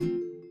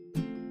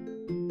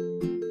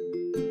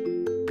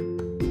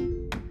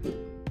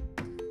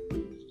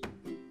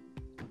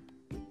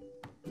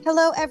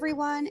Hello,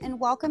 everyone, and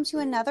welcome to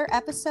another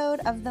episode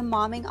of the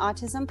Momming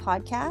Autism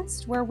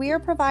Podcast, where we are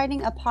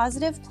providing a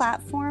positive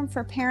platform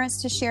for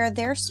parents to share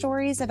their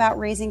stories about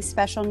raising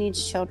special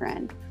needs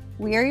children.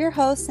 We are your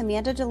hosts,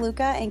 Amanda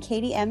DeLuca and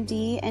Katie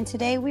MD, and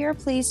today we are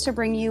pleased to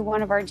bring you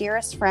one of our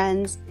dearest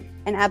friends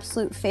and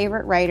absolute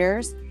favorite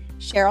writers,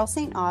 Cheryl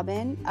St.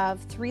 Aubin of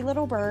Three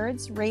Little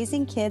Birds,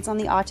 Raising Kids on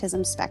the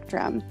Autism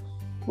Spectrum.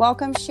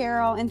 Welcome,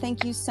 Cheryl, and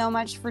thank you so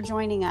much for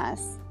joining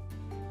us.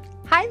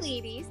 Hi,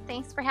 ladies.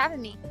 Thanks for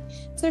having me.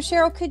 So,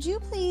 Cheryl, could you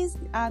please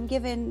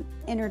give an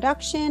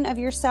introduction of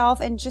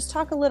yourself and just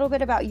talk a little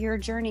bit about your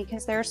journey?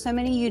 Because there are so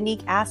many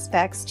unique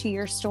aspects to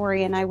your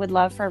story, and I would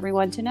love for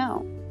everyone to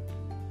know.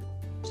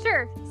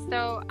 Sure.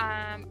 So,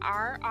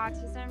 our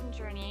autism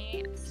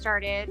journey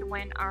started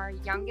when our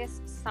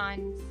youngest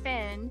son,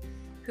 Finn,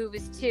 who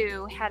was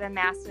 2, had a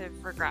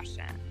massive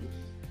regression.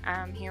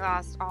 He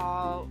lost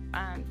all,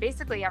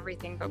 basically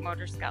everything but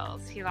motor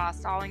skills. He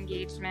lost all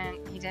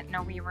engagement. He didn't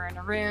know we were in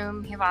a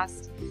room. He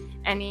lost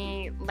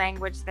any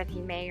language that he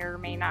may or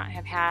may not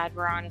have had.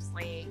 We're not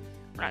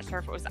sure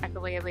if it was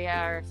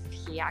echolalia or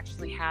if he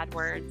actually had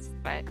words,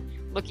 but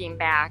looking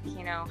back,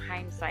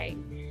 hindsight.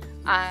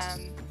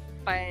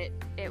 But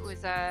it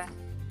was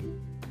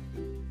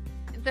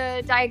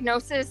the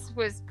diagnosis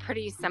was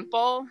pretty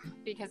simple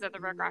because of the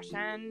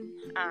regression.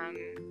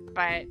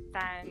 But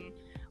then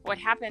what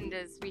happened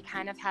is we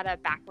kind of had a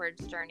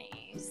backwards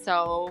journey.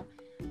 So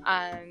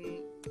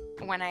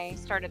when I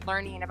started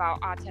learning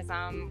about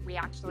autism, we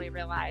actually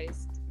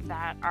realized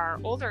that our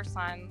older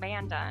son,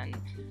 Landon,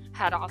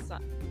 had also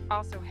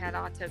had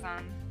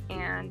autism,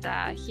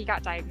 and he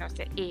got diagnosed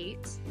at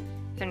 8.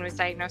 Finn was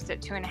diagnosed at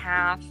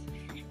 2.5,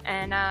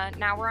 and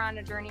now we're on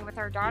a journey with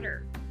our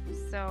daughter.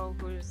 So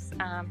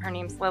her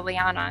name's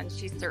Liliana, and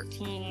she's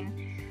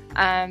 13.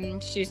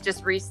 She's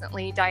just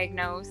recently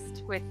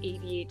diagnosed with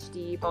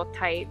ADHD, both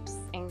types,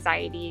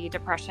 anxiety,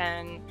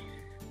 depression,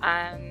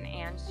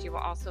 and she will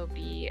also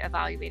be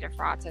evaluated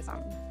for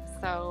autism.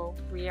 So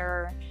we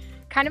are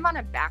kind of on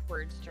a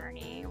backwards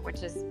journey, which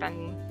has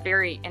been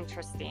very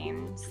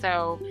interesting.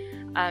 So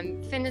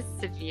Finn is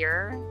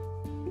severe,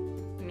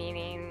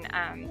 meaning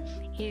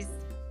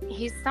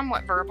he's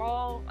somewhat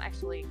verbal,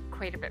 actually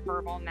quite a bit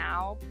verbal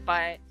now,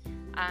 but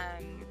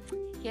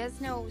he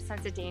has no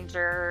sense of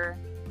danger.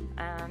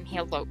 He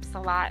elopes a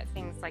lot,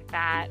 things like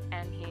that,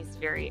 and he's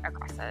very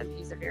aggressive.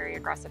 He's a very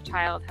aggressive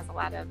child, has a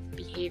lot of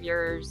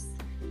behaviors,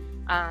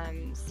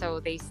 so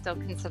they still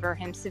consider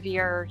him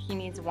severe. He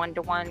needs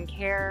one-to-one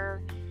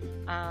care.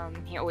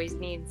 He always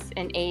needs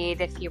an aide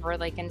if he were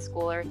in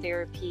school or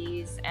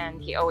therapies, and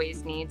he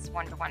always needs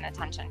one-to-one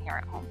attention here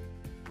at home.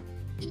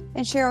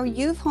 And Cheryl,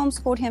 you've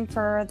homeschooled him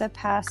for the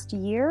past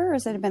year, or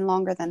has it been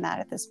longer than that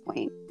at this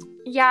point?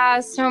 Yeah,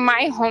 so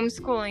my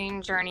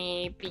homeschooling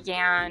journey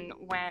began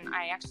when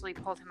I actually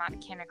pulled him out of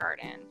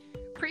kindergarten.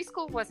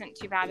 Preschool wasn't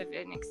too bad of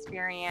an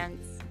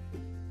experience.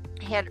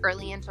 He had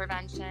early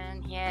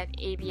intervention. He had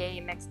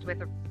ABA mixed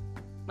with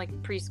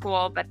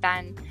preschool, but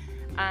then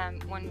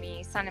when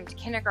we sent him to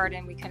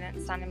kindergarten, we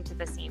couldn't send him to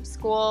the same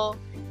school.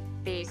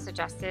 They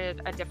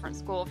suggested a different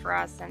school for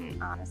us,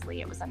 and honestly,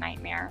 it was a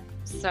nightmare.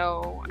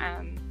 So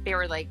they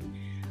were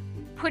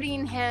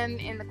putting him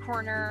in the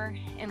corner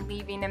and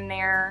leaving him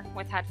there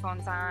with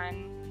headphones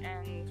on,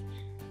 and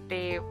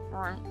they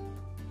weren't,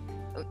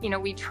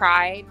 we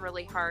tried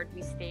really hard.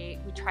 We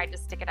tried to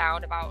stick it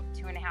out about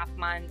 2.5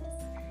 months.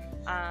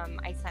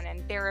 I sent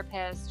in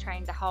therapists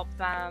trying to help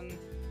them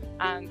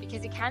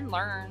because he can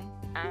learn.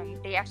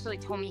 They actually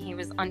told me he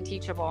was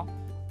unteachable,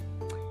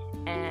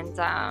 and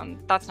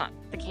that's not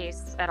the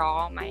case at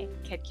all. My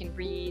kid can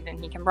read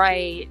and he can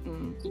write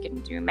and he can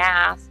do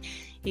math.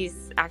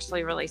 He's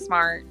actually really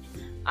smart.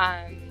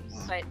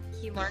 But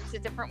he learns a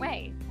different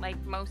way, like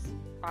most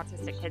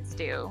autistic kids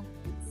do.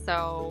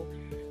 So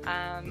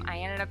I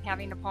ended up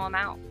having to pull him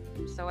out.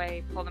 So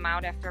I pulled him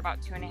out after about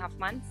 2.5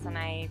 months, and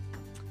I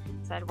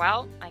said,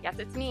 well, I guess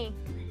it's me.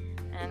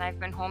 And I've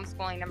been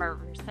homeschooling him ever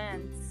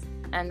since.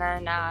 And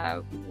then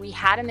we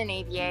had him in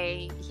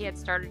ABA. He had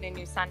started a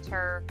new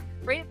center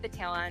right at the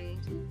tail end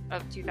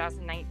of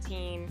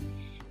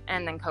 2019,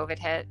 and then COVID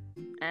hit.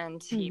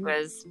 And he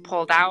was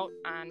pulled out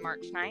on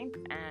March 9th,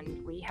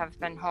 and we have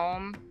been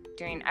home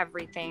doing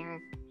everything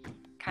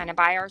kind of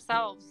by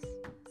ourselves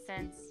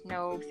since.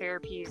 No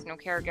therapies, no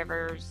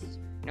caregivers,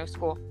 no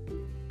school.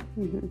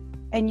 Mm-hmm.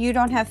 And you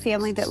don't have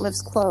family that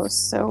lives close,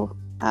 so...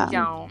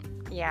 no.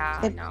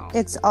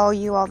 It's all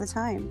you all the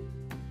time.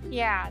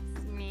 Yeah,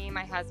 it's me,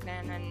 my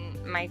husband,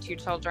 and my 2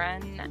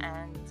 children,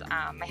 and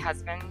my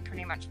husband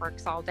pretty much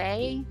works all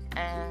day,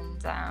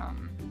 and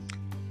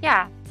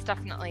it's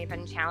definitely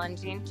been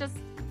challenging, just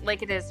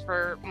like it is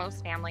for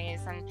most families.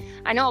 And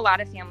I know a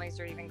lot of families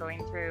are even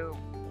going through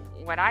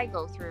what I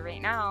go through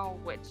right now,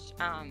 which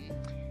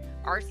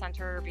our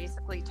center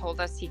basically told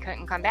us he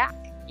couldn't come back,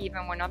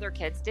 even when other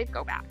kids did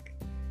go back,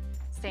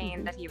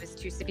 saying that he was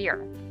too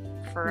severe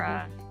for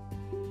a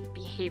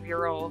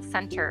behavioral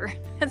center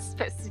that's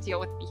supposed to deal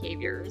with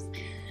behaviors.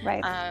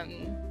 Right.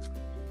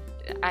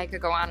 I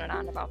could go on and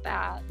on about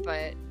that,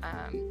 but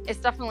it's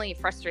definitely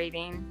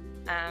frustrating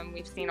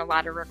We've seen a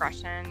lot of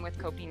regression with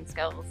coping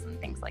skills and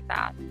things like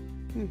that.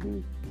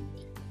 Mm-hmm.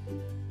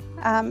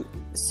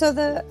 So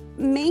the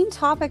main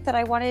topic that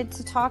I wanted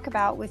to talk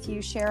about with you,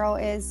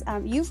 Cheryl, is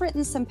you've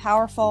written some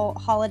powerful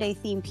holiday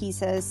themed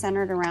pieces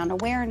centered around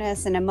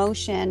awareness and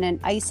emotion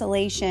and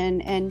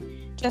isolation and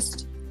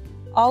just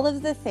all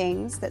of the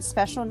things that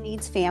special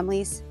needs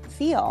families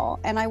feel.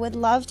 And I would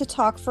love to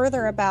talk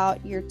further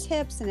about your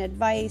tips and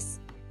advice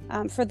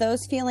for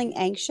those feeling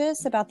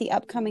anxious about the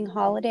upcoming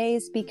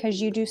holidays,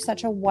 because you do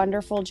such a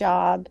wonderful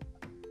job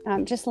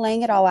just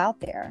laying it all out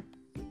there.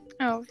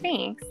 Oh,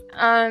 thanks.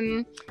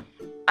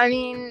 I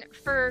mean,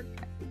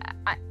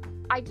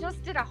 I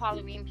just did a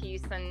Halloween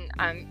piece,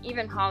 and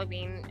even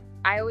Halloween,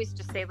 I always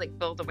just say, like,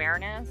 build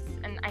awareness.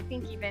 And I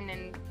think even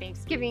in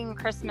Thanksgiving,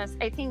 Christmas,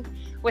 I think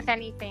with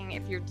anything,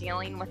 if you're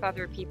dealing with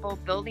other people,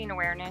 building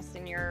awareness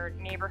in your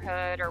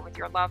neighborhood or with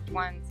your loved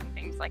ones and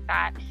things like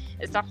that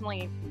is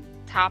definitely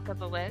top of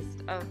the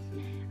list of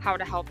how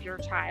to help your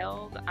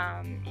child.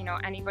 You know,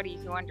 anybody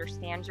who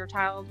understands your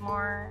child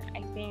more,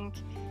 I think,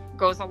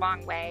 goes a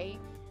long way.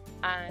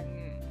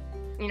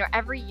 You know,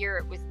 every year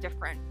it was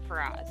different for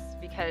us,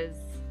 because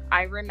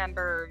I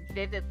remember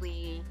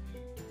vividly,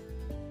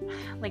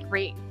 like,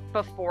 right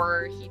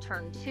before he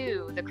turned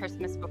 2, the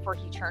Christmas before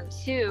he turned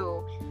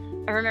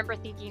 2, I remember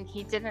thinking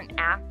he didn't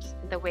act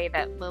the way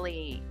that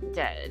Lily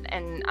did.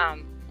 And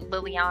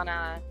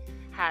Liliana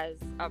has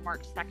a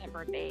March 2nd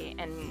birthday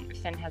and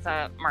Finn has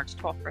a March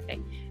 12th birthday.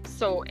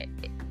 So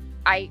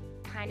I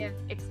kind of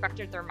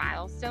expected their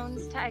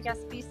milestones to, I guess,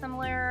 be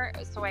similar.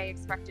 So I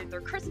expected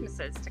their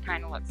Christmases to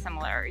kind of look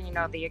similar, you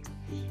know,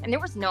 and there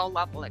was no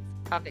level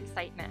of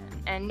excitement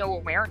and no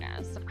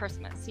awareness of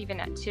Christmas, even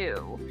at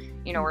 2,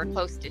 you know, or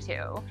close to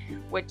 2,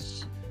 which,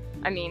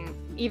 I mean,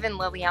 even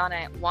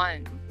Liliana at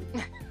 1,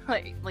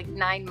 like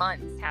 9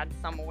 months had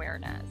some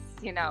awareness,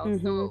 you know,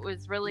 so it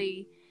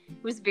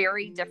was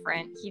very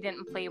different. He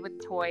didn't play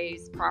with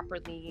toys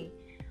properly.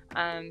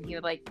 He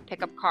would, like,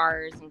 pick up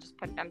cars and just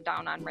put them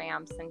down on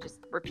ramps and just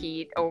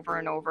repeat over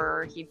and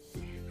over. He'd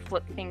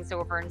flip things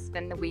over and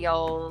spin the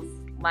wheels,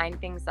 line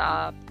things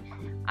up.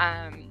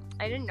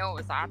 I didn't know it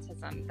was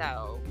autism,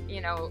 though.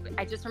 You know,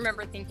 I just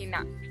remember thinking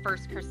that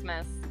first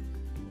Christmas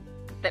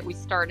that we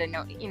started,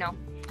 you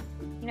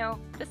know,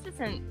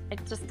 it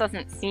just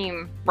doesn't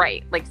seem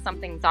right. Like,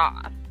 something's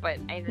off, but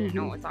I didn't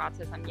know it was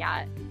autism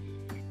yet.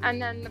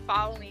 And then the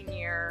following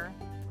year,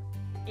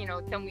 you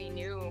know, then we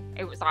knew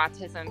it was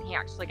autism. He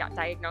actually got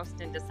diagnosed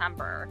in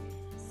December.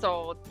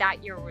 So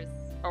that year was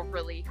a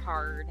really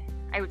hard,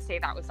 I would say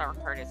that was our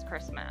hardest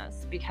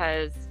Christmas,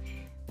 because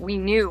we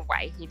knew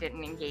why he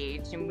didn't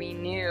engage, and we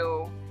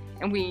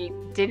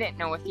didn't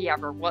know if he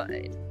ever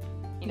would.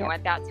 You know,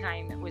 at that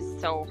time it was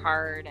so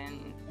hard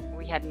and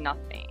we had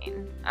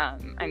nothing.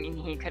 I mean,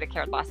 he could have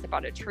cared less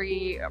about a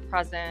tree, a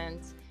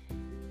present.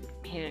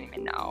 He didn't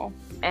even know.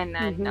 And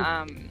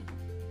then,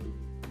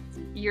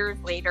 years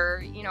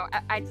later, you know,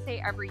 I'd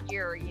say every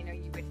year, you know,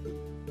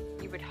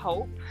 you would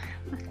hope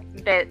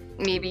that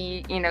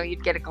maybe, you know,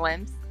 you'd get a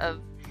glimpse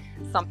of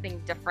something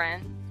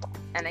different.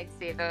 And I'd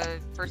say the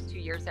first 2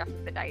 years after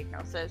the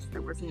diagnosis,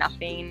 there was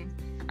nothing.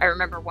 I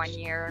remember one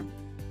year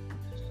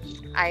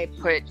I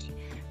put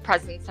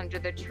presents under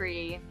the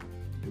tree.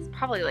 It's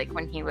probably like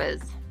when he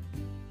was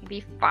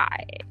maybe 5.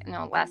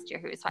 No, last year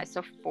he was 5,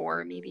 so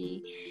 4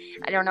 maybe.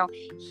 I don't know.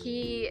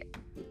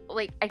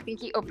 I think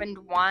he opened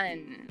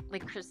one,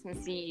 like,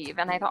 Christmas Eve,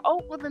 and I thought,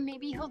 oh, well, then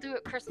maybe he'll do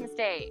it Christmas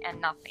Day,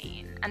 and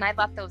nothing. And I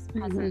let those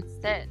presents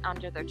sit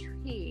under the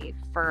tree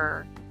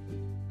for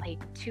like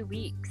 2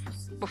 weeks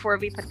before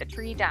we put the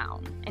tree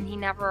down, and he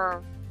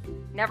never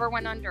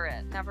went under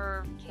it,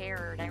 never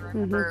cared. I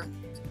remember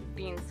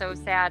being so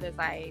sad as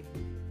I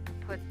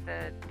put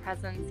the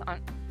presents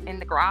in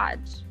the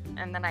garage,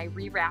 and then I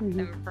rewrapped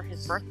them for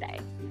his birthday.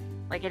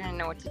 Like, I didn't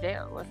know what to do.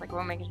 I was like,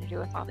 what am I going to do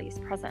with all these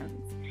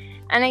presents?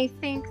 And I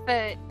think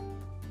that,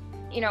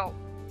 you know,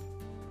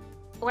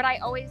 what I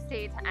always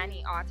say to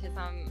any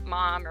autism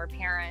mom or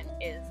parent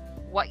is,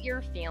 what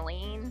you're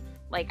feeling,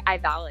 like, I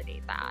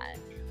validate that.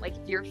 Like,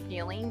 if you're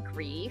feeling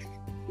grief,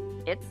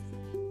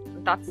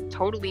 that's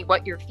totally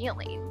what you're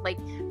feeling. Like,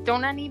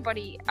 don't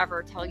anybody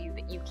ever tell you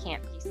that you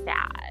can't be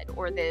sad,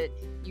 or that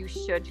you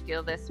should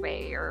feel this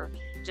way, or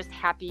just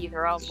happy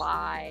they're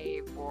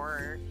alive,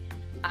 or,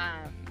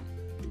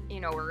 you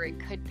know, or it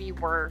could be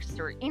worse,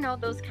 or, you know,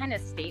 those kind of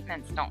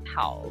statements don't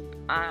help.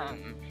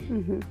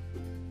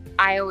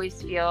 I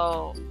always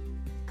feel,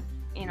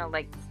 you know,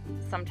 like,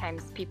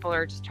 sometimes people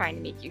are just trying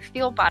to make you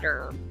feel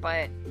better,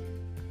 but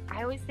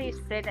I always say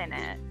sit in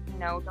it. You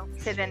know, don't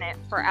sit in it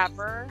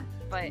forever,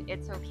 but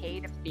it's okay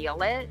to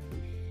feel it.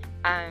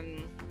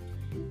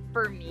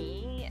 For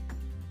me,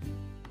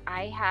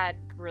 I had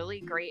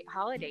really great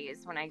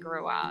holidays when I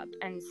grew up.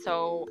 And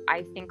so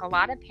I think a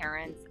lot of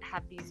parents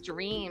have these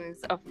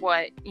dreams of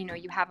what, you know,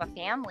 you have a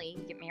family,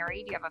 you get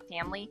married, you have a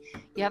family,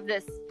 you have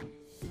this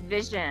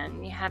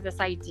vision, you have this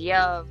idea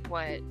of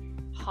what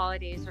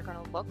holidays are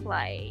going to look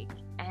like.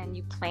 and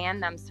you plan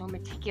them so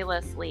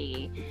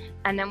meticulously.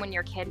 And then when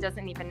your kid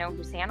doesn't even know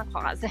who Santa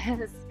Claus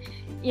is,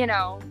 you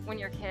know, when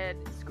your kid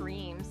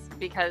screams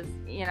because,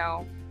 you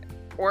know,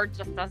 or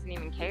just doesn't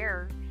even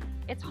care,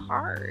 it's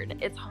hard.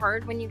 It's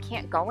hard when you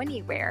can't go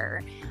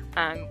anywhere.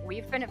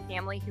 We've been a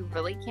family who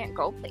really can't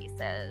go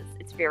places.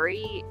 It's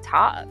very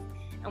tough.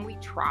 And we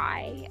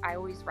try. I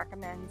always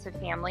recommend to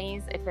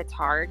families, if it's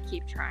hard,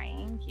 keep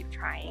trying.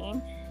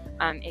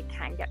 It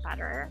can get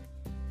better.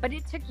 But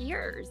it took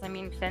years. I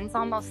mean, Finn's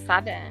almost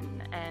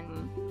 7,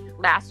 and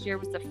last year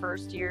was the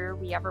first year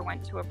we ever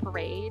went to a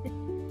parade.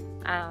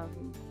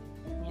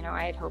 You know,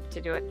 I had hoped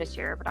to do it this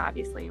year, but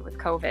obviously with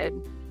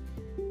COVID,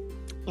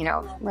 you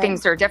know,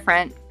 things are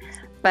different.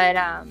 But,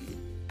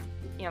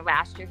 you know,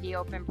 last year he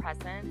opened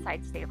presents.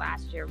 I'd say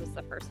last year was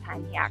the first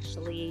time he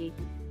actually,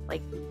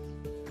 like,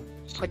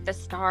 put the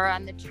star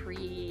on the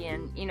tree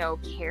and, you know,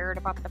 cared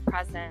about the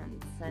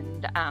presents.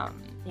 And,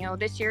 you know,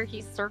 this year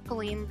he's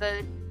circling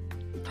the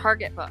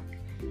Target book,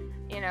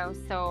 you know.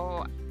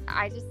 So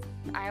I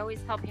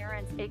always tell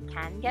parents it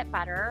can get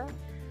better,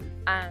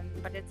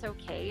 but it's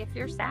okay if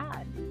you're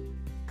sad.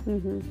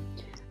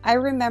 I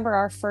remember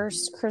our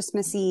first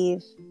Christmas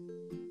Eve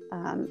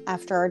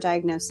after our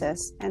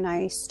diagnosis, and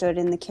I stood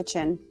in the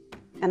kitchen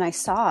and I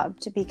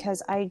sobbed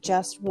because I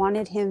just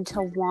wanted him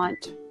to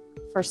want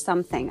for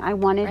something. I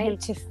wanted him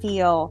to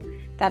feel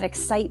that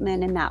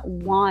excitement and that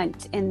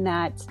want and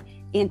that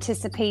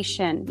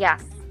anticipation.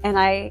 Yes. And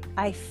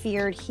I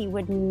feared he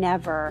would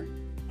never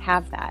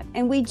have that.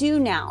 And we do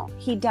now.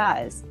 He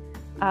does.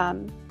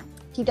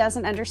 He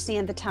doesn't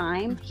understand the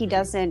time. He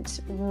doesn't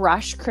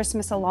rush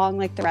Christmas along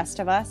like the rest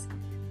of us,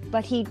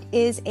 but he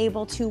is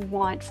able to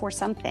want for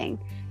something.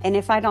 And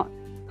if I don't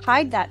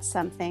hide that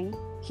something,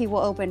 he will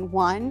open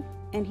one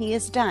and he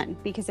is done.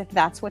 Because if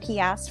that's what he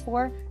asked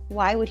for,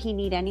 why would he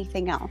need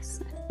anything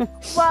else?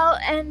 Well,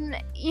 and,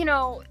 you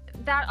know,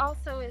 that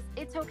also is,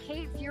 it's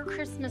okay if your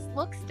Christmas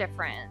looks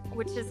different,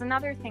 which is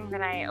another thing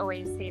that I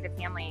always say to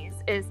families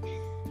is,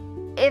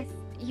 if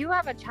you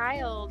have a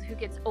child who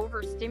gets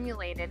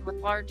overstimulated with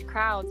large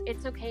crowds,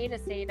 it's okay to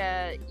say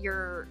to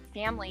your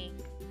family,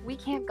 we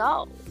can't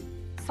go.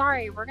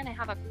 Sorry, we're going to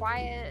have a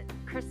quiet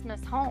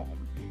Christmas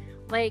home.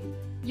 Like,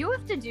 you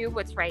have to do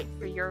what's right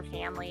for your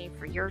family,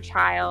 for your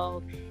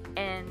child.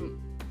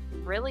 And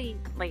really,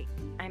 like,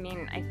 I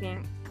mean, I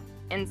think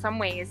in some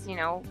ways, you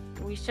know,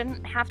 we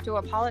shouldn't have to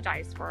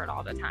apologize for it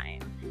all the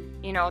time.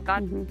 You know,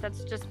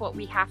 that's just what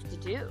we have to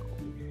do.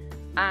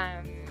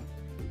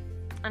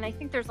 And I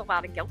think there's a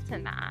lot of guilt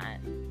in that.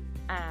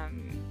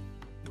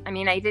 I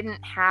mean, I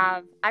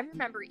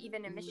remember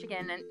even in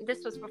Michigan, and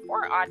this was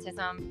before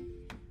autism,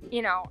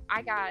 you know,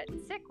 I got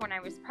sick when I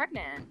was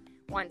pregnant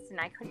once and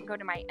I couldn't go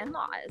to my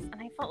in-laws. And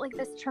I felt like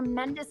this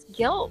tremendous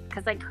guilt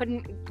because I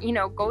couldn't, you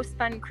know, go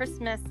spend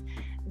Christmas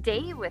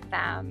Day with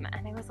them.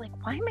 And I was like,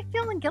 why am I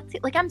feeling guilty?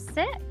 Like, I'm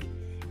sick,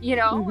 you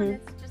know? And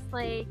it's just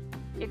like,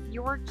 if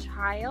your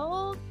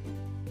child,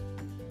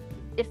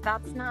 if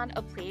that's not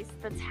a place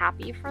that's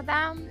happy for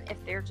them,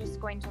 if they're just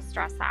going to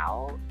stress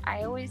out,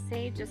 I always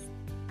say just,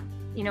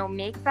 you know,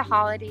 make the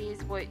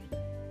holidays what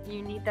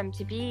you need them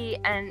to be.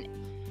 And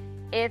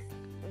if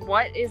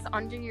what is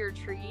under your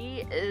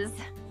tree is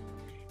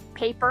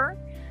paper,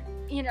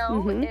 you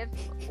know, if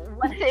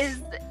what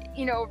is,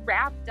 you know,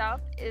 wrapped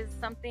up is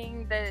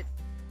something that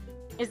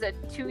is a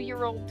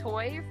 2-year-old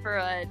toy for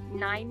a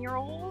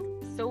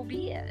 9-year-old, so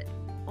be it.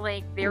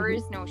 Like, there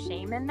is no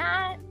shame in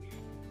that.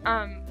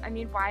 I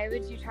mean, why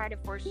would you try to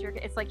force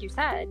it's like you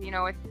said, you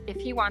know, if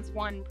he wants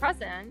one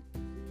present,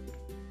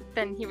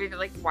 then he would be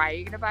like, why are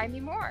you going to buy me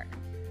more?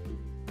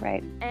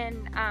 Right.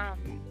 And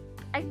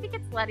I think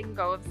it's letting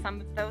go of some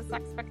of those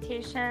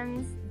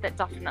expectations that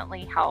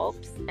definitely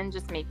helps, and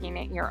just making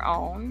it your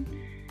own.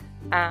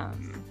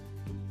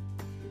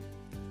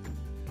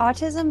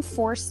 Autism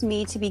forced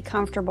me to be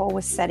comfortable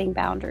with setting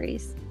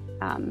boundaries.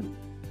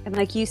 And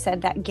like you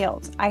said, that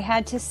guilt. I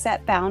had to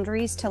set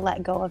boundaries to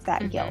let go of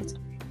that guilt.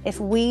 If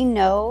we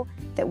know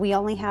that we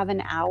only have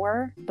an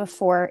hour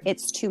before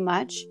it's too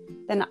much,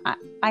 then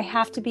I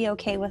have to be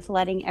okay with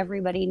letting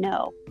everybody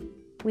know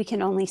we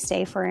can only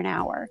stay for an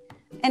hour.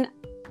 And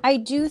I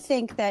do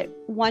think that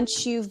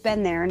once you've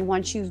been there and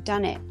once you've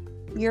done it,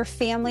 your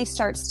family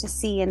starts to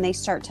see and they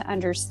start to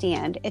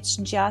understand. It's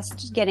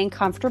just getting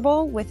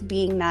comfortable with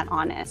being that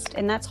honest.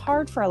 And that's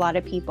hard for a lot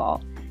of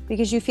people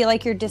because you feel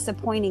like you're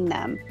disappointing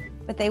them,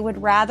 but they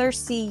would rather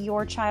see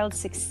your child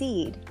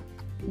succeed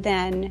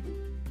than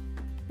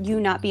you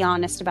not be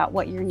honest about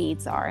what your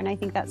needs are. And I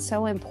think that's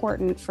so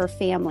important for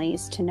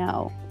families to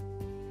know.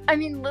 I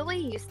mean, Lily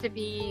used to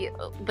be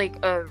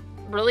like a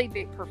really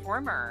big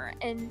performer,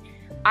 and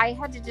I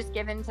had to just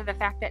give in to the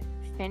fact that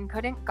Finn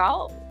couldn't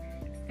go.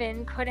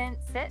 Finn couldn't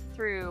sit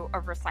through a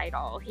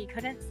recital. He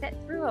couldn't sit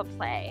through a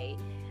play.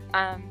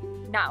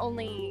 Not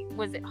only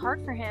was it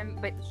hard for him,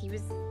 but he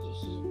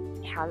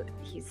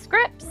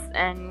scripts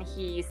and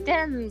he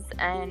stims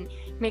and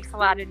makes a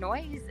lot of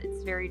noise.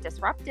 It's very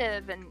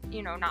disruptive and,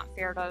 you know, not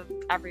fair to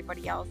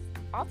everybody else.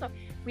 Also,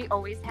 we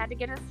always had to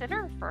get a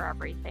sitter for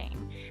everything.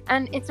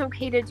 And it's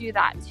okay to do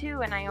that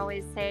too. And I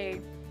always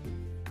say,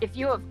 if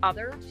you have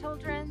other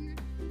children,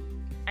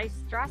 I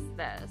stress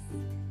this,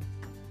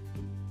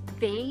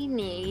 they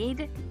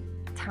need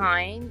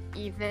time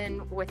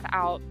even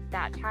without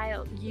that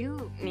child.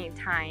 You need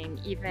time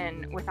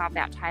even without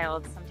that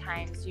child.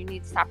 Sometimes you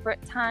need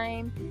separate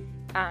time.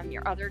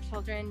 Your other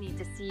children need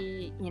to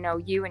see,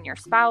 you and your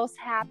spouse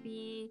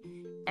happy,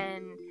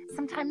 and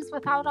sometimes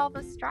without all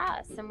the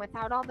stress and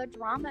without all the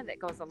drama that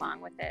goes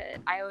along with it.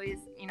 I always,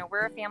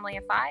 we're a family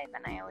of 5,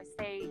 and I always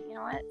say, you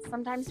know what,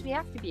 sometimes we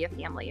have to be a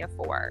family of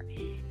 4,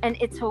 and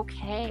it's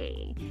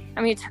okay.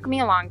 I mean, it took me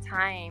a long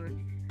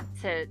time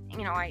to,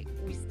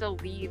 we still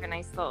leave, and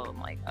I still am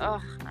like,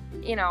 ugh,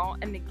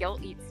 and the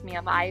guilt eats me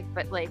alive,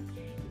 but like,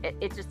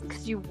 it just,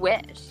 because you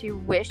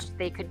wish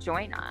they could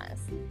join us.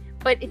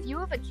 But if you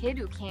have a kid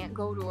who can't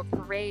go to a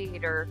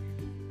parade or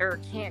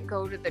can't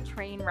go to the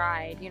train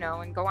ride,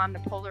 and go on the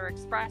Polar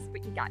Express,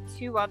 but you got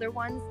 2 other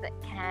ones that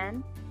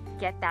can,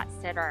 get that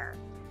sitter.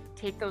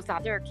 Take those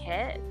other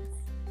kids.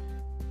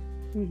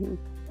 Mm-hmm.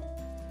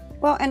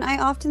 Well, and I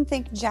often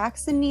think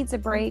Jackson needs a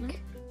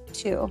break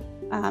too.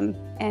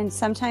 And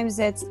sometimes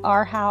it's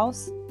our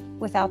house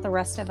without the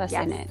rest of us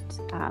in it.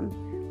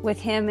 With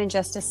him and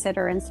just a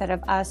sitter instead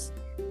of us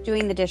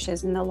doing the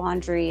dishes and the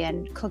laundry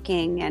and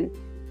cooking, and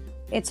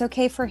it's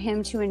okay for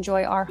him to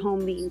enjoy our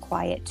home being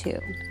quiet too.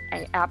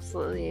 I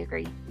absolutely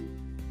agree.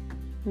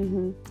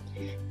 Mm-hmm.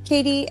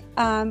 Katie,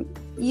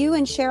 you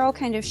and Cheryl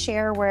kind of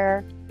share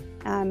where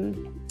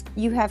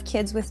you have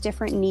kids with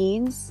different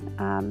needs.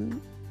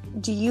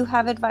 Do you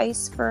have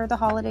advice for the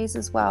holidays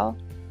as well?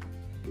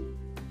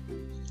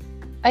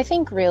 I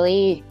think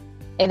really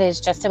it is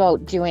just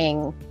about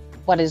doing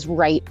what is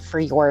right for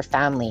your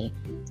family.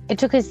 It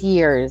took us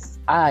years.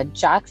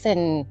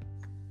 Jackson,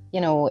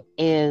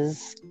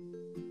 is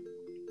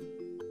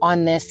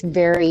on this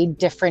very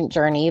different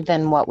journey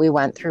than what we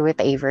went through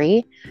with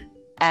Avery.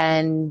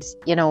 And,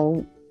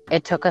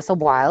 it took us a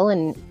while.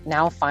 And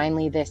now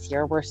finally this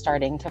year, we're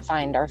starting to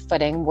find our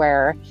footing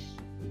where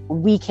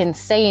we can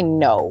say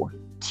no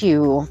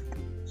to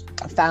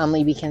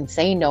family. We can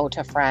say no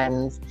to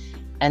friends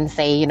and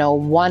say,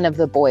 one of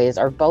the boys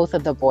or both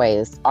of the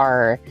boys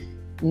are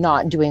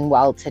not doing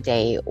well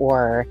today,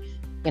 or,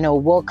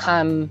 we'll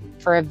come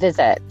for a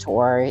visit,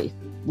 or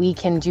we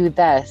can do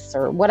this,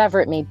 or whatever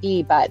it may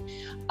be. But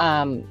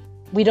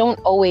we don't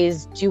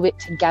always do it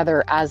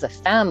together as a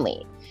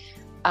family.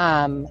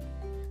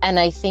 And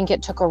I think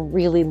it took a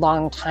really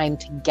long time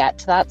to get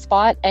to that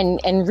spot,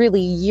 and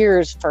really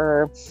years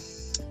for,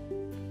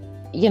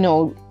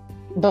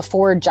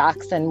 before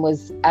Jackson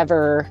was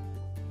ever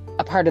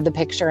a part of the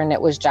picture, and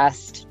it was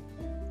just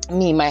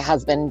me, my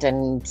husband,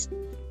 and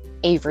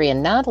Avery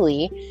and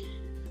Natalie.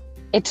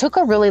 It took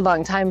a really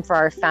long time for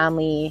our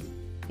family,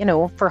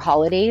 for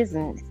holidays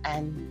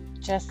and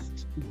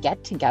just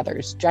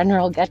get-togethers,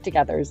 general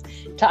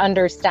get-togethers, to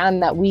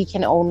understand that we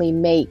can only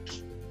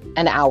make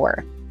an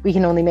hour. We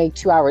can only make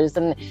 2 hours.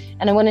 And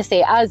I want to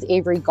say, as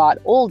Avery got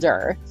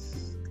older,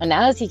 and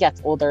as he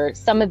gets older,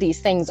 some of these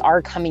things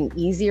are coming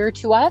easier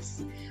to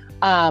us.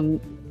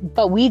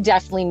 But we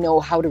definitely know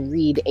how to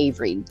read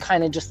Avery,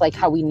 kind of just like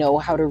how we know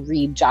how to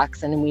read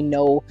Jackson, and we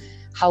know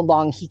how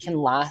long he can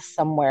last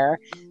somewhere.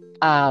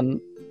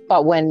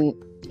 But when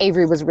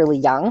Avery was really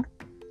young,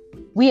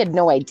 we had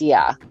no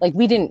idea. Like,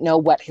 we didn't know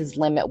what his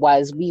limit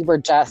was. We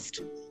were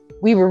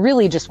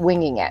really just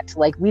winging it.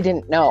 Like, we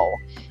didn't know.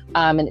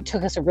 And it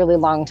took us a really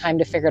long time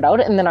to figure it out.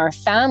 And then our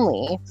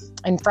family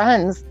and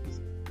friends,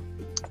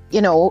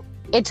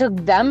 it took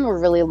them a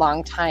really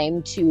long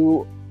time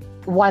to,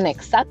 one,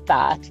 accept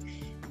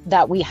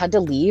that we had to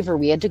leave, or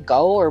we had to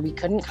go, or we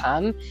couldn't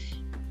come.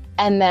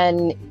 And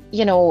then,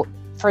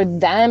 for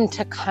them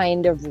to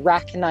kind of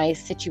recognize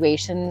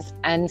situations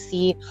and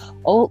see,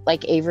 oh,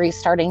 like Avery's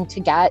starting to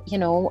get,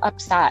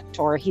 upset,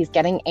 or he's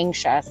getting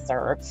anxious,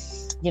 or,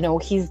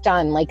 he's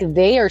done. Like,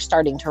 they are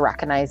starting to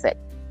recognize it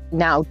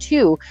now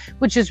too,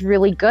 which is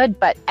really good.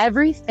 But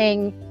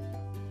everything,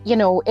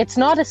 it's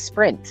not a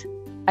sprint.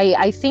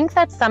 I think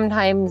that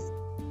sometimes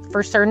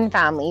for certain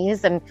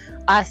families, and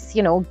us,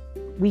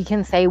 we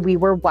can say we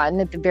were one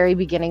at the very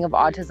beginning of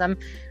autism.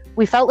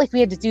 We felt like we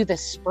had to do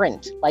this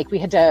sprint, like we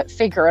had to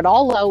figure it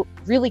all out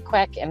really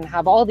quick and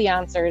have all the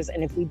answers.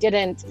 And if we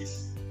didn't,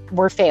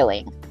 we're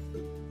failing.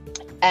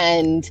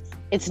 And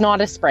it's not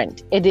a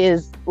sprint. It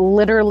is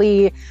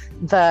literally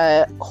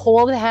the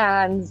hold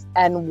hands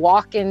and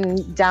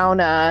walking down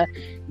a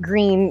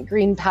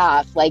green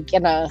path, like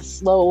in a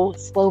slow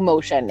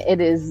motion. It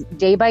is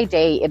day by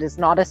day. It is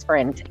not a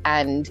sprint.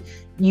 And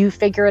you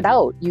figure it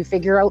out. You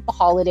figure out the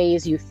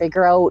holidays, you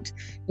figure out,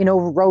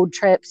 road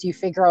trips, you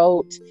figure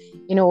out,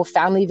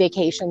 family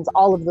vacations,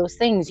 all of those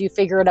things. You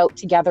figure it out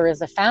together as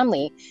a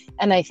family.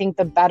 And I think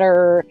the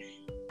better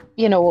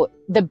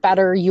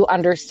you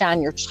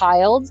understand your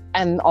child,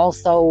 and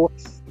also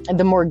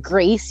the more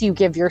grace you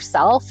give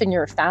yourself and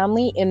your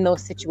family in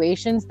those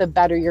situations, the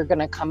better you're going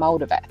to come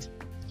out of it.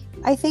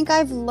 I think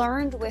I've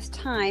learned with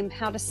time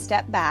how to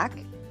step back.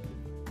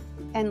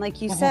 And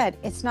like you said,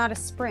 it's not a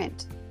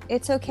sprint.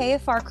 It's okay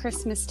if our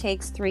Christmas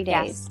takes 3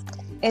 days.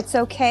 It's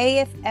okay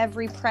if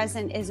every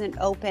present isn't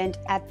opened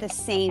at the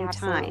same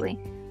Absolutely.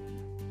 time.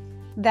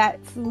 That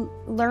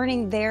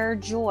learning their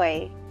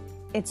joy,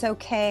 it's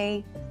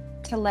okay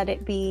to let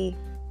it be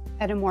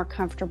at a more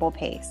comfortable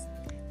pace.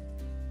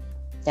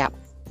 Yeah.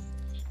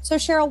 So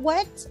Cheryl,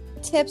 what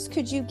tips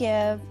could you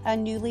give a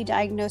newly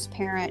diagnosed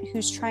parent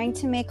who's trying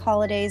to make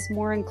holidays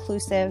more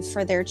inclusive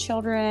for their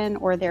children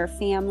or their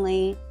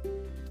family?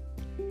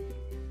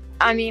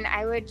 I mean,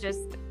 I would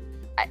just,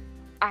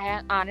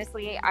 I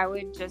honestly, I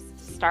would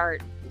just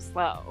start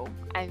slow.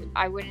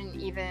 I wouldn't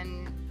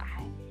even,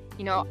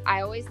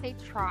 I always say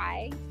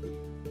try,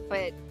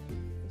 but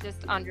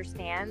just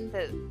understand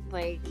that,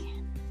 like,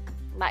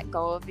 let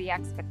go of the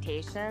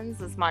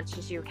expectations as much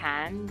as you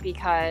can,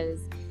 because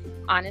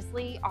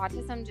honestly,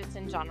 autism just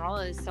in general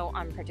is so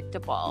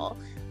unpredictable.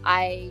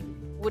 I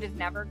would have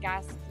never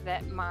guessed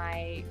that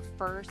my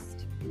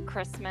first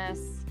Christmas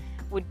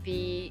would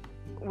be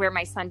where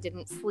my son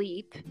didn't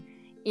sleep.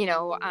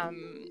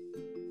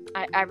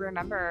 I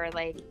remember,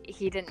 like,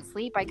 he didn't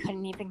sleep. I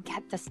couldn't even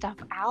get the stuff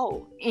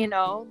out,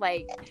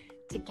 like,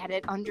 to get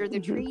it under the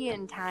tree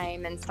in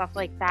time and stuff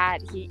like that.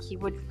 He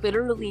would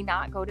literally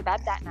not go to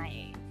bed that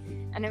night.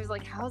 And I was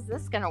like, how's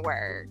this going to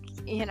work?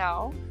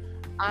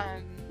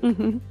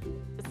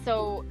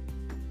 So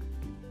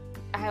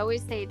I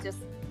always say just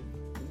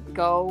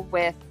go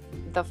with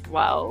the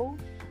flow.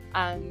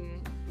 I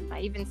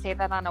even say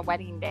that on a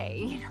wedding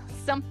day.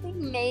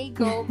 Something may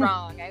go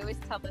wrong. I always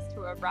tell this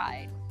to a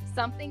bride.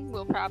 Something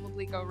will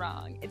probably go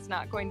wrong. It's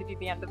not going to be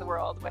the end of the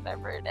world,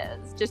 whatever it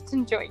is. Just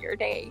enjoy your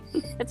day.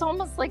 It's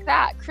almost like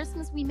that.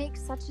 Christmas, we make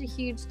such a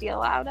huge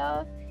deal out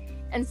of.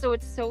 And so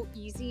it's so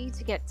easy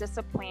to get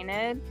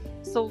disappointed.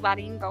 So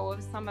letting go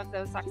of some of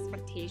those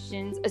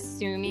expectations,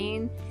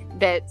 assuming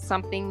that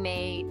something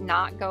may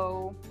not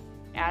go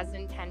as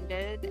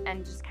intended,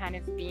 and just kind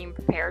of being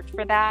prepared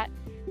for that,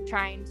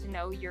 trying to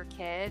know your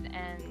kid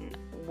and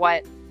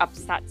what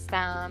upsets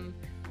them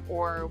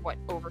or what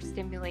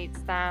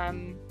overstimulates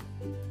them,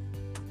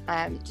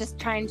 just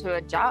trying to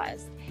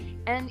adjust.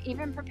 And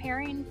even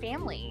preparing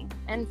family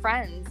and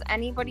friends,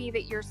 anybody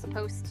that you're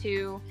supposed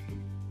to,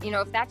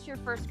 if that's your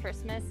first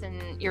Christmas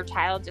and your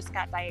child just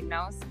got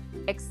diagnosed,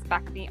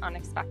 expect the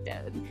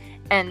unexpected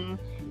and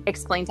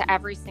explain to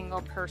every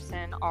single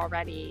person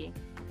already,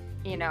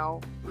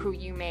 who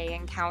you may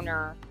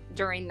encounter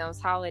during those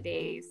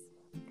holidays,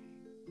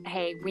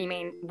 hey, we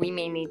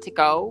may need to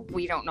go.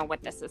 We don't know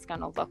what this is going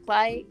to look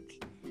like.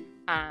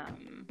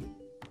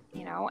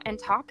 And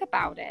talk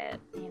about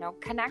it,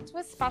 connect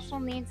with special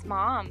needs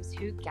moms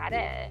who get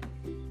it.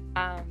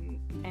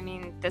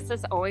 This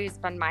has always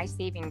been my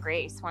saving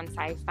grace once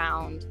I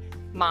found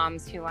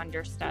moms who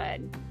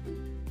understood.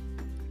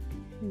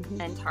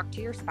 And talk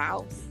to your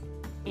spouse,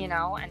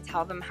 and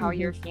tell them how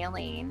you're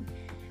feeling.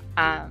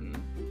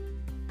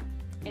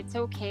 It's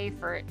okay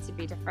for it to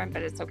be different,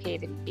 but it's okay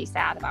to be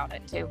sad about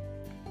it too.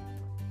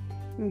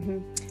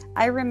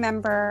 I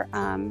remember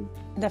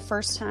the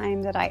first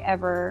time that I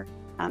ever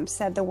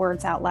said the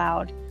words out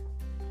loud,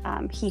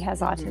 he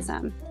has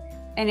autism.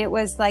 And it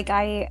was like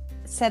I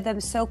said them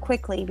so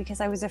quickly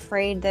because I was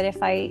afraid that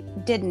if I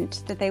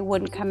didn't, that they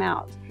wouldn't come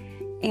out.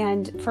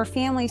 And for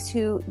families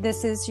who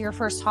this is your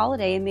first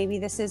holiday and maybe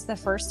this is the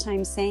first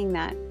time saying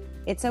that,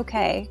 it's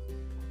okay.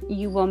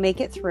 You will make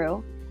it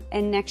through.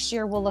 And next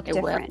year will look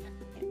different.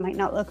 It might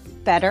not look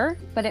better,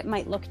 but it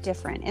might look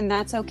different. And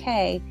that's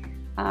okay.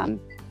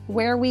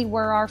 Where we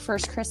were our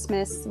first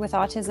Christmas with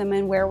autism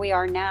and where we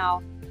are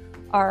now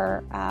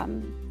are,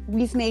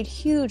 we've made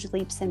huge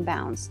leaps and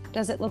bounds.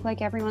 Does it look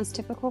like everyone's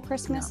typical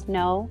Christmas?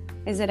 No.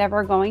 Is it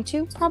ever going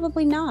to?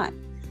 Probably not.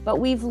 But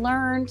we've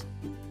learned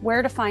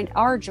where to find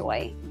our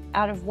joy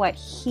out of what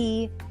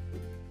he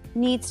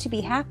needs to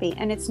be happy,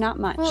 and it's not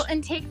much. Well,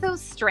 and take those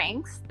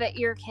strengths that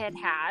your kid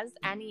has,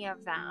 any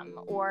of them,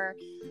 or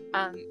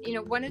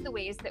one of the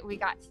ways that we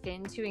got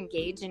Finn to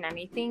engage in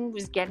anything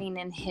was getting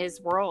in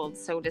his world,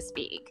 so to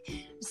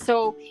speak.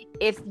 So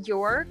if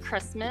your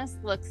Christmas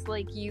looks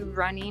like you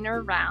running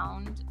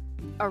around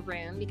a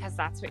room because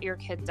that's what your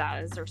kid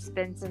does, or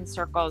spins in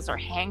circles, or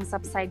hangs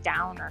upside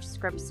down, or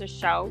scripts a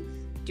show,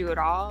 do it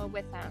all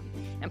with him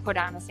and put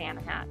on a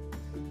Santa hat.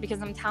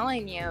 Because I'm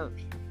telling you,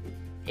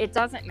 it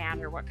doesn't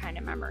matter what kind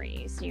of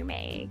memories you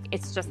make.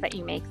 It's just that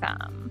you make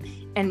them.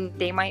 And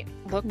they might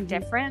look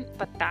different,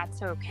 but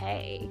that's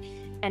okay.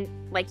 And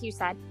like you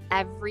said,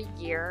 every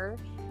year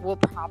will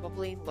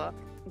probably look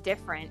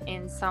different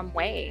in some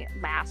way.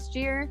 Last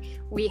year,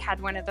 we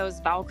had one of those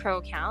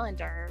Velcro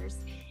calendars,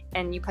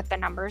 and you put the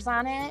numbers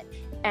on it.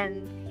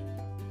 And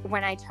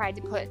when I tried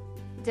to put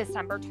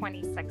December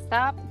 26th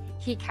up,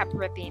 he kept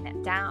ripping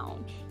it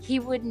down. He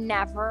would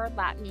never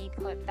let me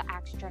put the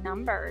extra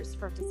numbers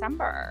for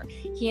December.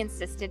 He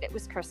insisted it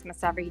was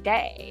Christmas every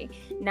day.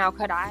 Now,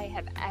 could I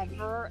have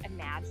ever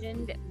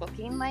imagined it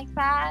looking like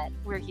that,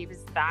 where he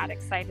was that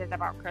excited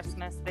about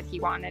Christmas that he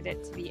wanted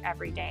it to be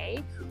every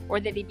day, or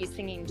that he'd be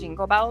singing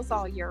Jingle Bells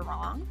all year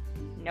long?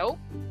 Nope.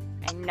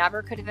 I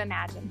never could have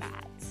imagined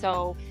that.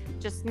 So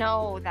just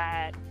know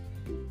that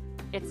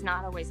it's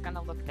not always going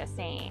to look the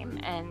same,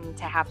 and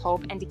to have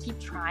hope and to keep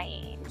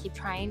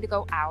trying to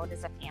go out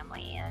as a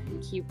family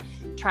and keep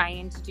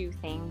trying to do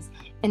things,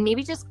 and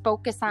maybe just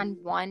focus on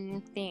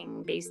one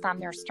thing based on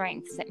their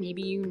strengths that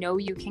maybe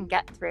you can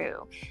get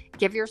through.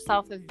 Give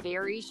yourself a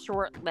very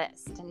short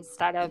list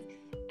instead of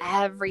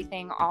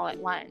everything all at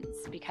once,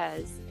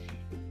 because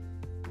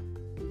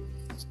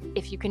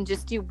if you can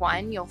just do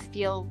one, you'll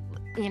feel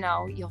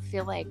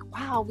like,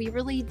 wow, we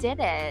really did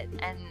it.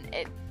 And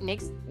it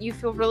makes you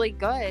feel really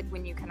good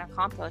when you can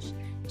accomplish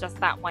just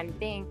that one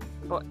thing.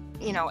 But,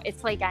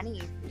 it's like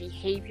any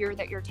behavior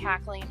that you're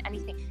tackling,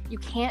 anything, you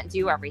can't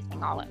do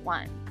everything all at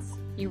once.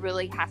 You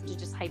really have to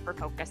just hyper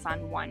focus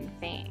on one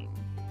thing.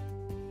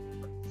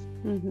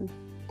 Mm-hmm.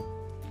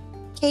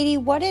 Katie,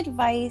 what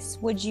advice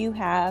would you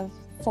have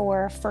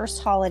for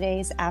first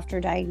holidays after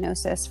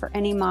diagnosis for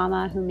any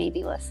mama who may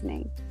be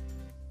listening?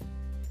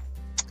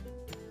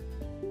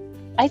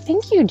 I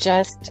think you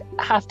just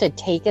have to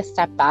take a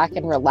step back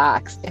and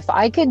relax. If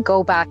I could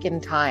go back in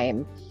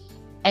time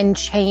and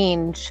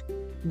change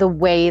the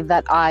way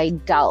that I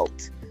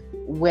dealt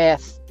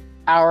with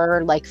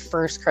our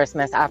first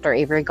Christmas after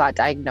Avery got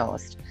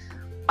diagnosed,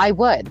 I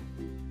would.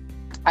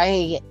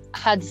 I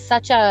had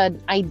such an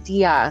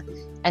idea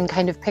and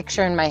kind of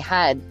picture in my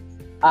head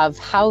of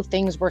how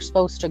things were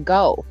supposed to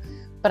go,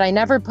 but I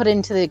never put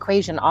into the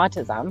equation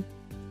autism.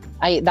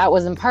 That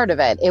wasn't part of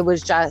it. It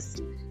was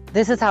just,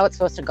 this is how it's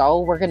supposed to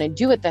go. We're going to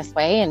do it this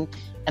way. And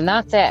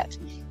that's it.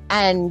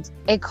 And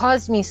it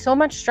caused me so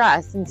much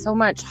stress and so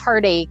much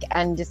heartache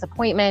and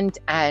disappointment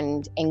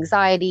and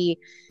anxiety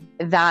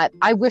that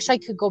I wish I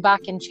could go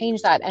back and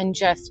change that and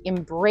just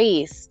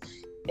embrace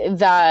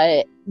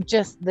the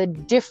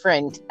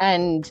different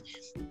and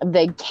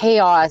the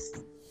chaos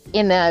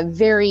in a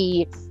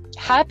very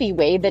happy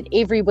way, that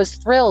Avery was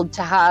thrilled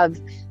to have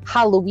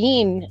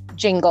Halloween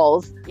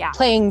jingles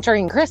playing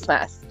during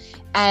Christmas.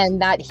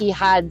 And that he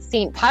had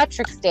St.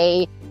 Patrick's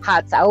Day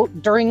hats out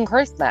during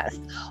Christmas.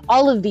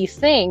 All of these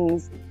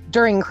things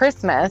during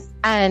Christmas.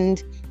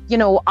 And,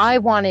 I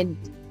wanted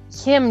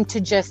him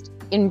to just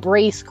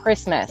embrace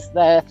Christmas,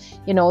 the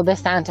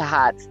Santa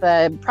hats,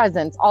 the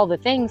presents, all the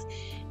things.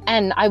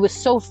 And I was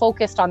so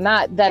focused on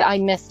that I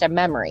missed a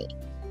memory,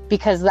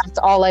 because that's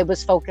all I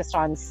was focused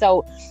on.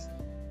 So,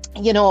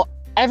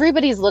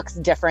 everybody's looks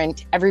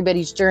different,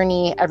 everybody's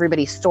journey,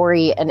 everybody's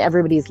story, and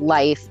everybody's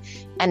life.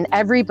 And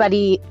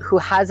everybody who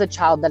has a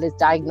child that is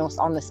diagnosed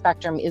on the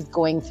spectrum is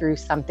going through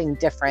something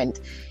different.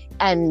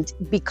 And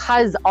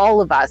because all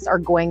of us are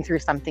going through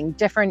something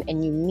different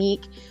and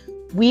unique,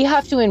 we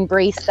have to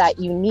embrace that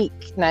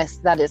uniqueness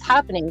that is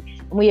happening.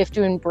 And we have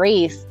to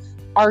embrace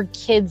our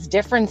kids'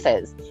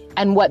 differences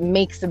and what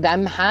makes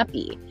them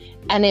happy.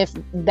 And if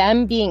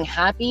them being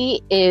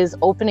happy is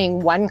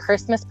opening one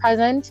Christmas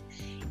present,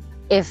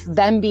 if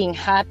them being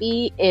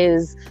happy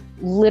is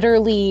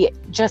literally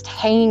just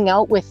hanging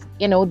out with,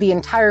 the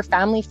entire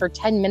family for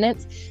 10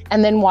 minutes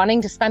and then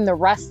wanting to spend the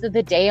rest of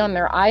the day on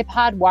their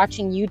iPad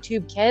watching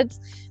YouTube Kids,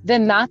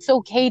 then that's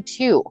okay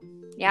too.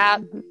 Yeah.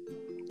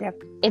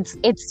 Yep. It's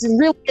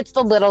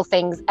the little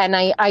things. And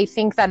I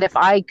think that if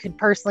I could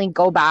personally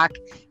go back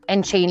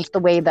and change the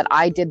way that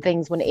I did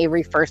things when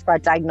Avery first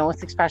got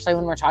diagnosed, especially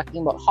when we're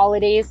talking about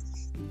holidays,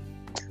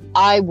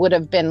 I would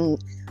have been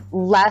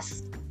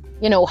less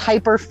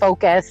hyper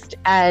focused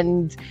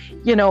and,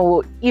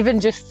 even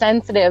just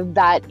sensitive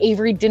that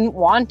Avery didn't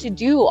want to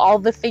do all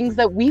the things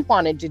that we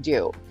wanted to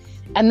do.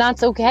 And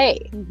that's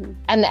okay. Mm-hmm.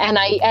 And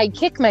I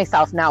kick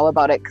myself now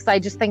about it, because I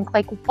just think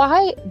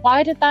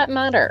why did that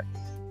matter?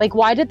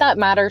 Why did that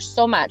matter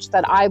so much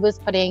that I was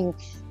putting,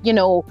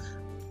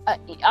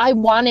 I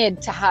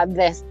wanted to have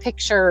this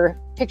picture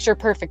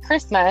perfect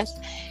Christmas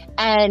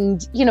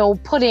and,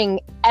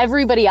 putting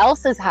everybody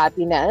else's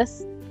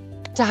happiness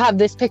to have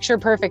this picture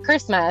perfect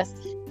Christmas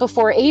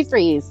before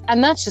Avery's,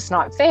 and that's just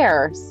not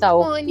fair.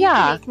 So and you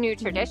can make new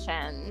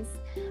traditions.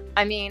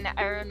 I mean,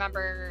 I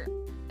remember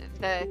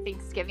the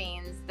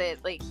Thanksgivings that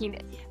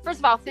first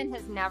of all, Finn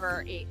has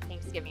never ate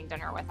Thanksgiving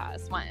dinner with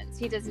us once.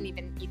 He doesn't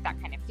even eat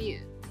that kind of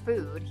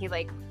food. He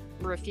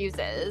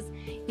refuses.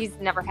 He's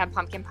never had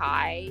pumpkin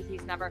pie.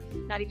 He's never,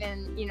 not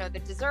even, the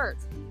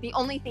desserts. The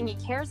only thing he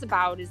cares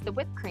about is the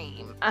whipped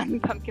cream on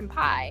pumpkin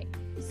pie.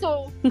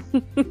 So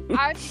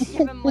I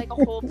give him a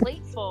whole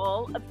plate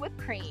full of whipped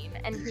cream,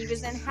 and he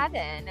was in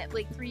heaven at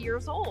 3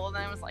 years old.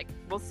 And I was like,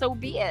 well, so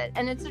be it.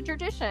 And it's a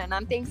tradition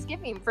on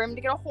Thanksgiving for him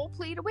to get a whole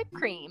plate of whipped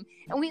cream,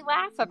 and we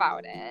laugh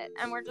about it.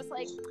 And we're just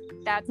like,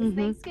 that's a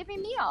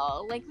Thanksgiving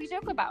meal. We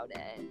joke about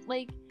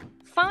it.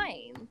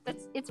 Fine.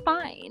 It's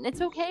fine.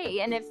 It's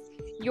okay. And if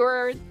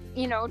your,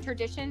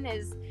 tradition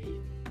is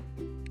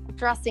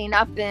dressing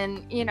up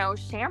in,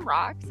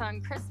 shamrocks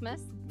on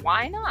Christmas,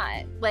 why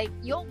not?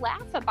 You'll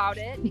laugh about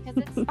it because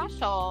it's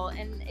special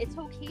and it's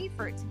okay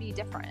for it to be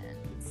different.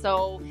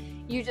 So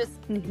you just,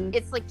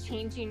 it's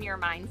changing your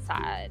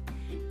mindset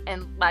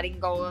and letting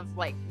go of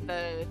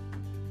the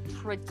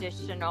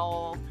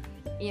traditional,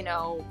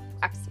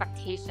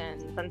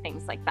 expectations and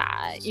things like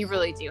that. You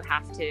really do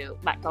have to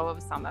let go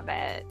of some of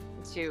it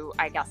to,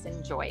 I guess,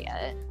 enjoy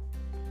it.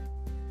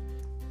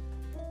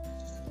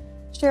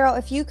 Cheryl,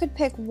 if you could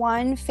pick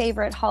one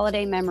favorite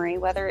holiday memory,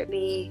 whether it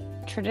be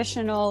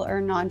traditional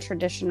or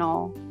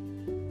non-traditional,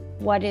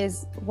 what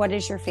is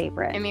your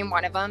favorite? I mean,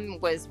 one of them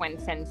was when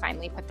Finn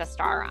finally put the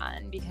star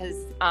on,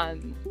 because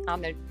on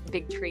the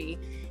big tree,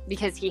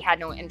 because he had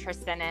no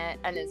interest in it.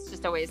 And it's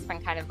just always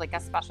been kind of like a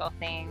special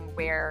thing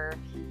where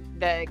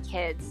the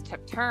kids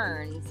took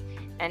turns.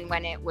 And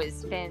when it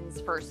was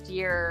Finn's first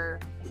year,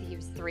 I think he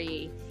was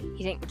 3,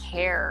 he didn't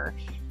care.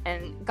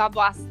 And God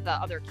bless the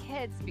other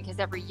kids, because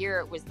every year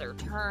it was their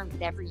turn,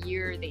 but every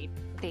year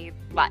they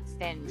let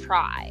Finn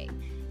try.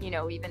 You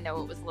know, even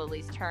though it was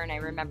Lily's turn, I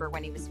remember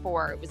when he was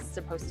 4, it was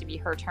supposed to be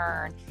her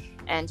turn.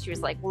 And she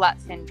was like,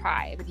 let Finn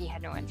try, but he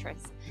had no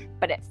interest.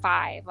 But at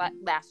 5,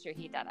 last year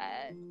he did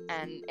it.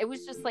 And it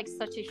was just like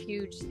such a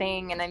huge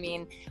thing. And I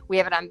mean, we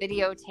have it on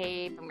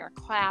videotape, and we were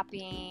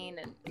clapping,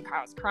 and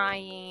I was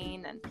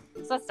crying. And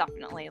so that's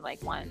definitely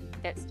like one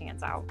that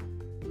stands out.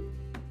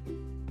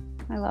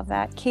 I love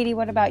that. Katie,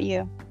 what about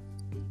you?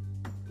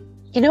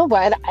 You know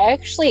what?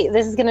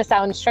 This is going to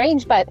sound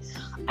strange, but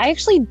I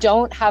actually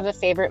don't have a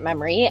favorite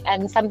memory,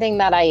 and something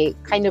that I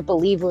kind of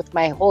believe with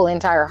my whole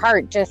entire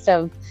heart, just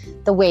of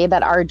the way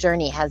that our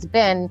journey has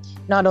been,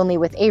 not only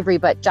with Avery,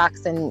 but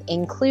Jackson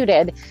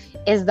included,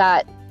 is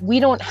that we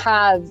don't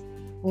have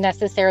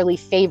necessarily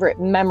favorite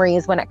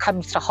memories when it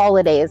comes to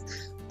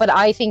holidays, but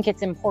I think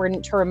it's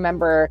important to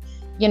remember,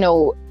 you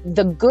know,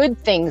 the good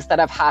things that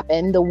have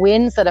happened, the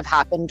wins that have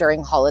happened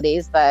during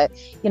holidays,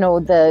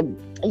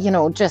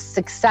 just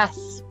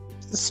success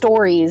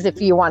stories,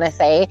 if you want to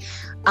say,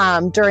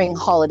 during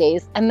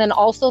holidays. And then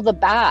also the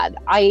bad.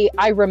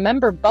 I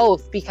remember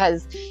both,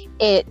 because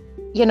it,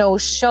 you know,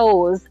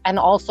 shows and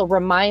also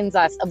reminds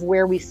us of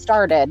where we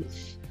started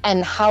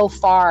and how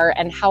far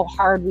and how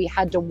hard we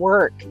had to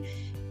work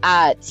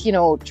at, you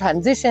know,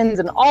 transitions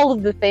and all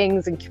of the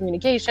things and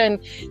communication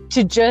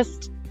to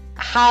just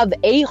have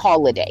a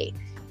holiday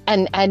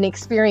and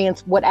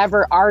experience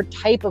whatever our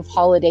type of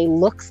holiday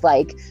looks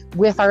like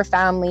with our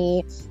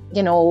family,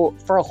 you know,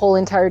 for a whole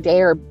entire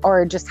day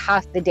or just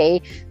half the day.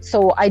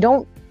 So I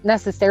don't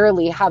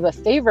necessarily have a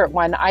favorite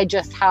one. I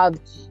just have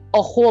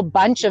a whole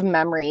bunch of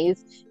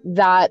memories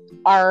that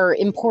are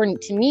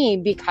important to me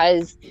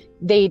because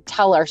they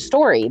tell our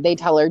story, they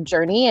tell our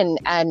journey,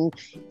 and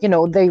you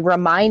know, they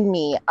remind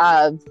me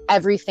of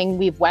everything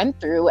we've went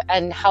through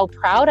and how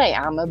proud I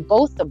am of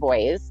both the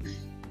boys,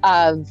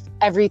 of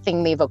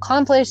everything they've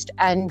accomplished,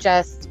 and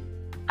just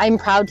I'm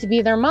proud to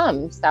be their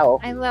mom. So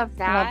I love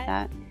that. I love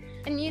that.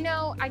 And you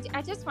know,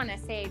 I just want to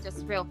say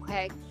just real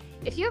quick,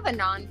 if you have a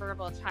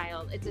nonverbal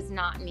child, it does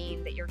not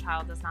mean that your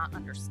child does not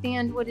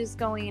understand what is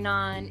going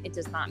on. It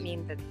does not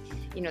mean that,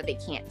 you know, they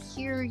can't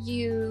hear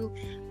you.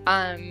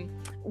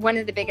 One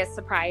of the biggest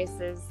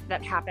surprises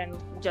that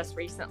happened just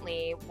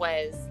recently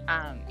was,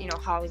 you know,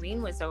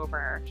 Halloween was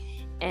over,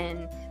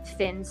 and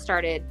Finn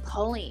started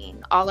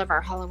pulling all of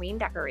our Halloween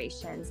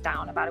decorations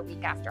down about a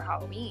week after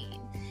Halloween.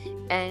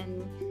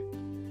 And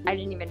I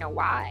didn't even know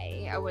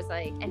why. I was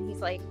like, and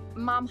he's like,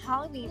 Mom,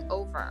 Halloween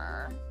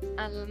over. And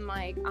I'm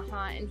like,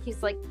 And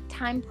he's like,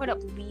 time put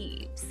up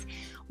leaves.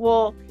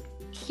 Well,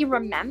 he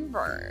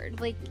remembered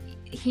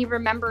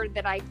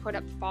that I put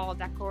up fall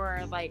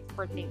decor like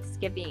for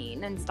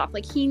Thanksgiving and stuff.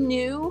 Like, he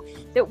knew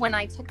that when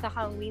I took the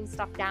Halloween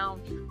stuff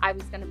down, I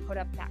was going to put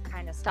up that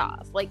kind of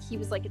stuff. Like, he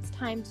was like, it's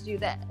time to do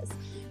this.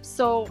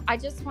 So I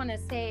just want to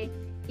say,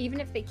 even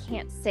if they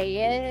can't say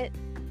it,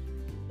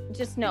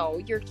 just know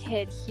your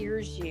kid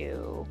hears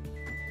you,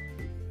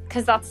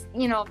 because that's,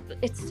 you know,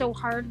 it's so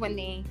hard when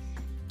they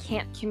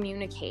can't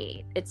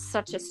communicate. It's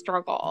such a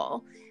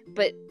struggle,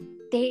 but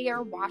they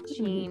are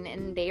watching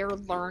and they are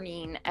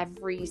learning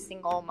every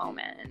single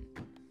moment.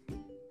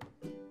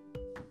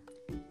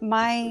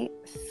 My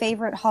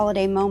favorite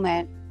holiday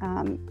moment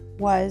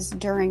was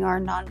during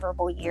our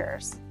nonverbal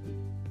years.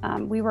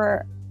 We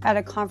were at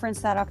a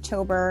conference that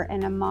October,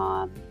 and a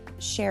mom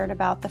shared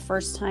about the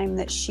first time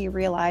that she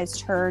realized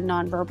her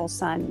nonverbal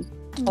son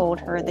told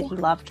her that he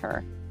loved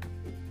her.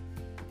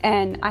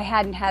 And I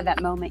hadn't had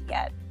that moment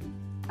yet.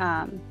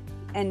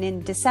 And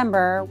in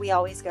December, we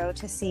always go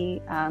to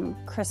see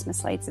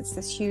Christmas lights. It's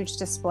this huge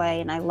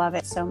display, and I love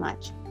it so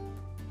much.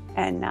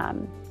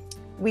 And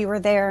we were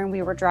there, and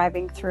we were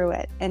driving through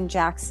it, and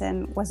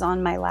Jackson was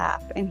on my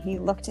lap, and he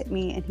looked at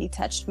me, and he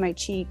touched my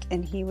cheek,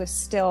 and he was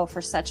still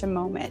for such a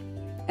moment.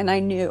 And I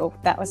knew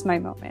that was my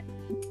moment.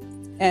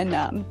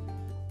 And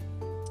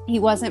he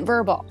wasn't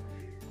verbal,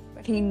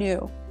 but he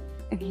knew,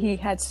 and he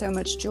had so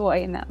much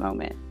joy in that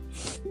moment.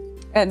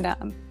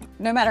 And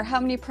no matter how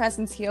many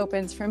presents he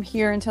opens from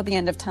here until the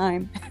end of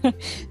time,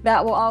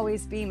 that will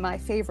always be my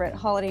favorite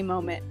holiday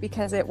moment,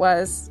 because it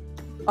was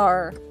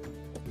our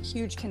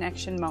huge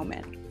connection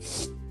moment.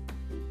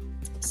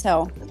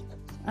 So,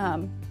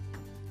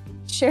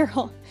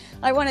 Cheryl,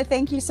 I want to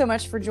thank you so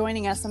much for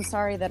joining us. I'm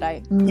sorry that I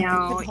couldn't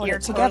hold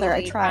it together.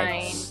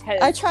 Totally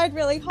I tried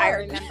really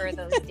hard. I remember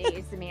those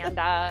days,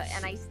 Amanda,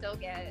 and I still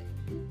get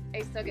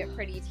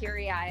pretty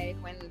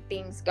teary-eyed when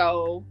things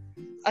go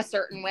a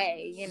certain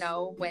way,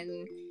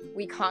 when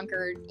we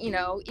conquered,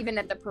 even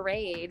at the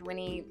parade, when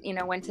he,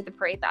 went to the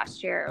parade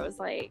last year, it was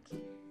like,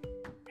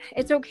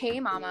 it's okay,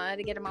 Mama,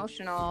 to get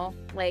emotional,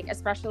 like,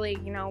 especially,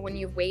 when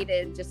you've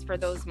waited just for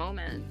those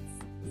moments.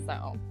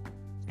 So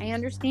I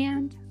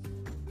understand.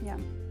 Yeah.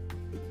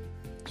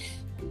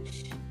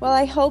 Well,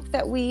 I hope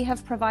that we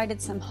have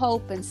provided some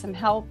hope and some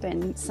help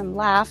and some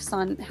laughs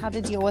on how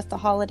to deal with the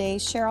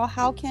holidays. Cheryl,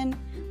 how can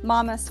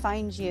mamas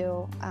find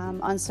you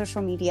on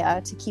social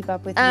media to keep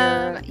up with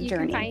your journey? You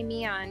can find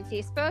me on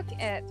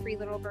Facebook at Three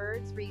Little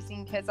Birds,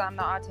 Raising Kids on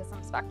the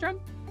Autism Spectrum.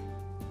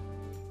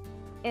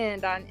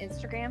 And on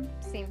Instagram,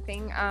 same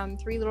thing,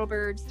 Three Little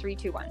Birds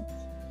 321.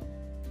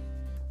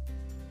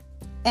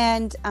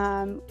 And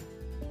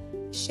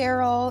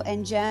Cheryl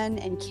and Jen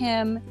and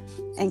Kim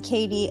and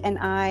Katie and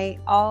I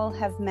all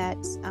have met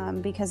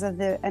because of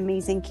the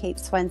amazing Kate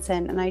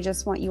Swenson. And I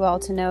just want you all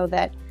to know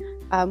that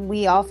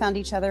we all found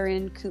each other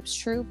in Coop's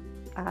Troop,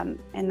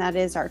 and that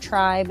is our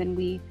tribe, and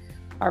we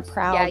are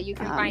proud. Yeah, you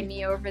can find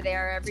me over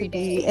there every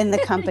day. Be in the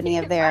company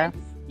of there.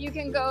 You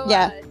can go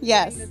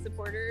yes. join the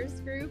supporters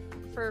group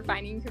for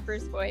Finding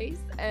Cooper's Voice,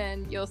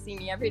 and you'll see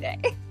me every day.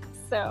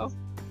 So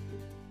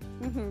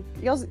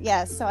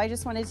yes, so I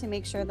just wanted to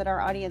make sure that our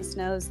audience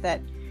knows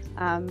that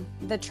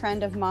the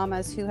trend of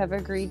mamas who have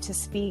agreed to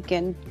speak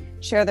and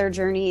share their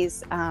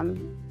journeys,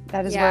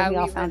 that is where we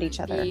all found each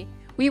other.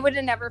 We would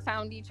have never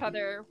found each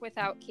other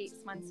without Kate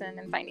Swenson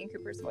and Finding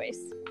Cooper's Voice.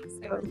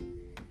 So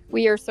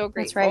we are so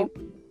grateful.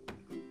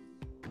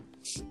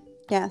 That's right.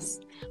 Yes.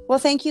 Well,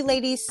 thank you,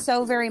 ladies,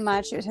 so very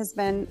much. It has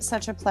been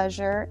such a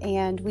pleasure,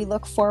 and we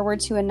look forward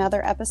to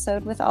another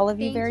episode with all of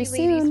you very soon.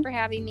 Thank you, ladies, for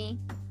having me.